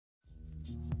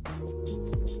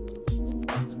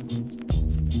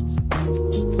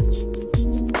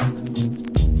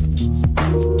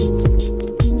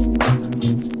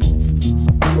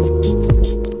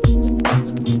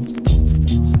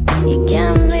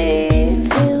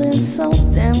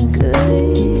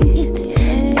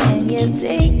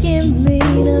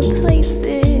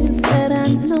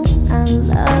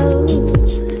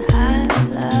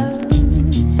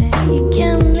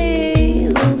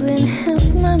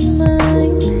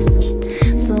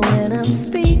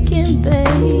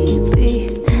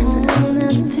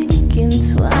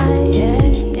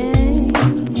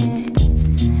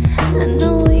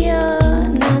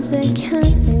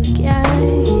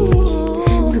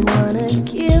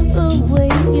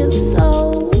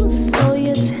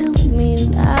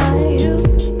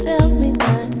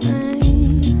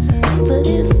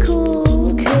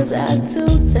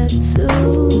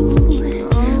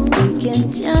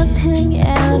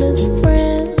out as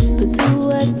friends, but do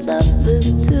what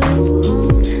lovers do.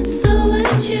 So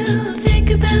would you think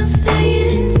about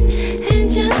staying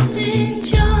and just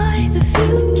enjoy the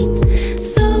view?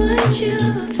 So would you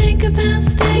think about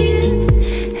staying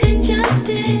and just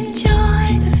enjoy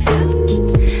the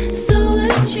view? So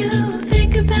would you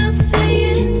think about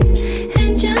staying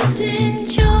and just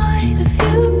enjoy the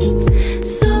view?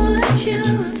 So would you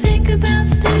think about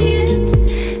staying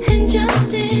and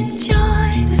just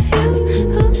enjoy the view?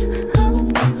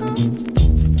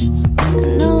 I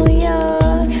know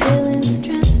you're feeling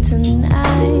stressed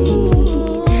tonight,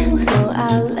 so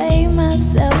I'll lay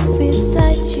myself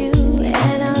beside you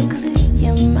and I'll clear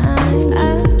your mind.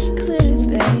 I'll clear it,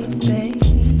 baby.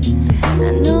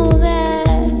 I know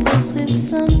that this is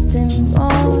something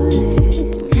more,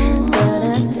 but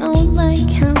I don't like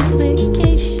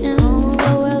complications, so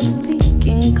I'll speak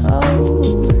in code,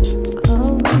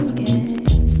 yeah.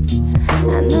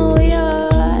 I know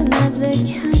you're not the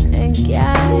kind of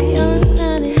guy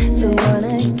to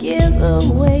wanna give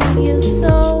away your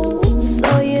soul,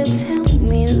 so you tell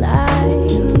me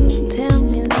lies, tell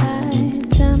me.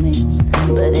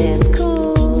 But it's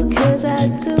cool, 'cause I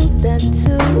do that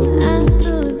too,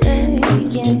 We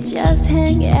can just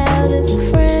hang out as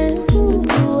friends, but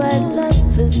do what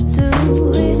lovers do.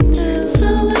 So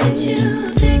would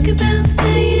you think about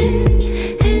staying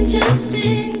and just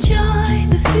enjoy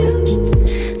the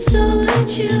view? So would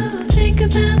you